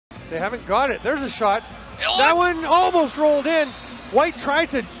They haven't got it. There's a shot. That one almost rolled in. White tried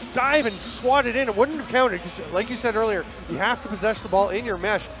to dive and swat it in. It wouldn't have counted. Just like you said earlier, you have to possess the ball in your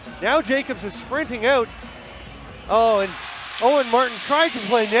mesh. Now Jacobs is sprinting out. Oh, and Owen Martin tried to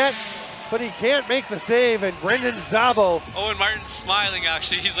play net, but he can't make the save, and Brendan Szabo. Owen Martin's smiling,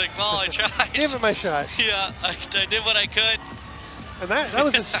 actually. He's like, well, I tried. Give it my shot. Yeah, I did what I could. And that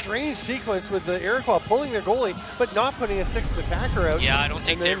was a strange sequence with the Iroquois pulling their goalie, but not putting a sixth attacker out. Yeah, I don't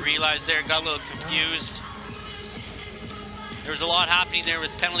think they realized there, got a little confused. There was a lot happening there with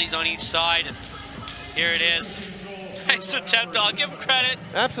penalties on each side, and here it is. Nice attempt, I'll give him credit.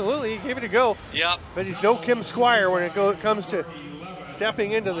 Absolutely, he gave it a go. Yep. But he's no Kim Squire when it comes to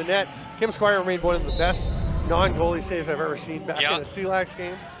stepping into the net. Kim Squire made one of the best non-goalie saves I've ever seen back in a CLAX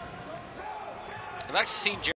game. I've actually seen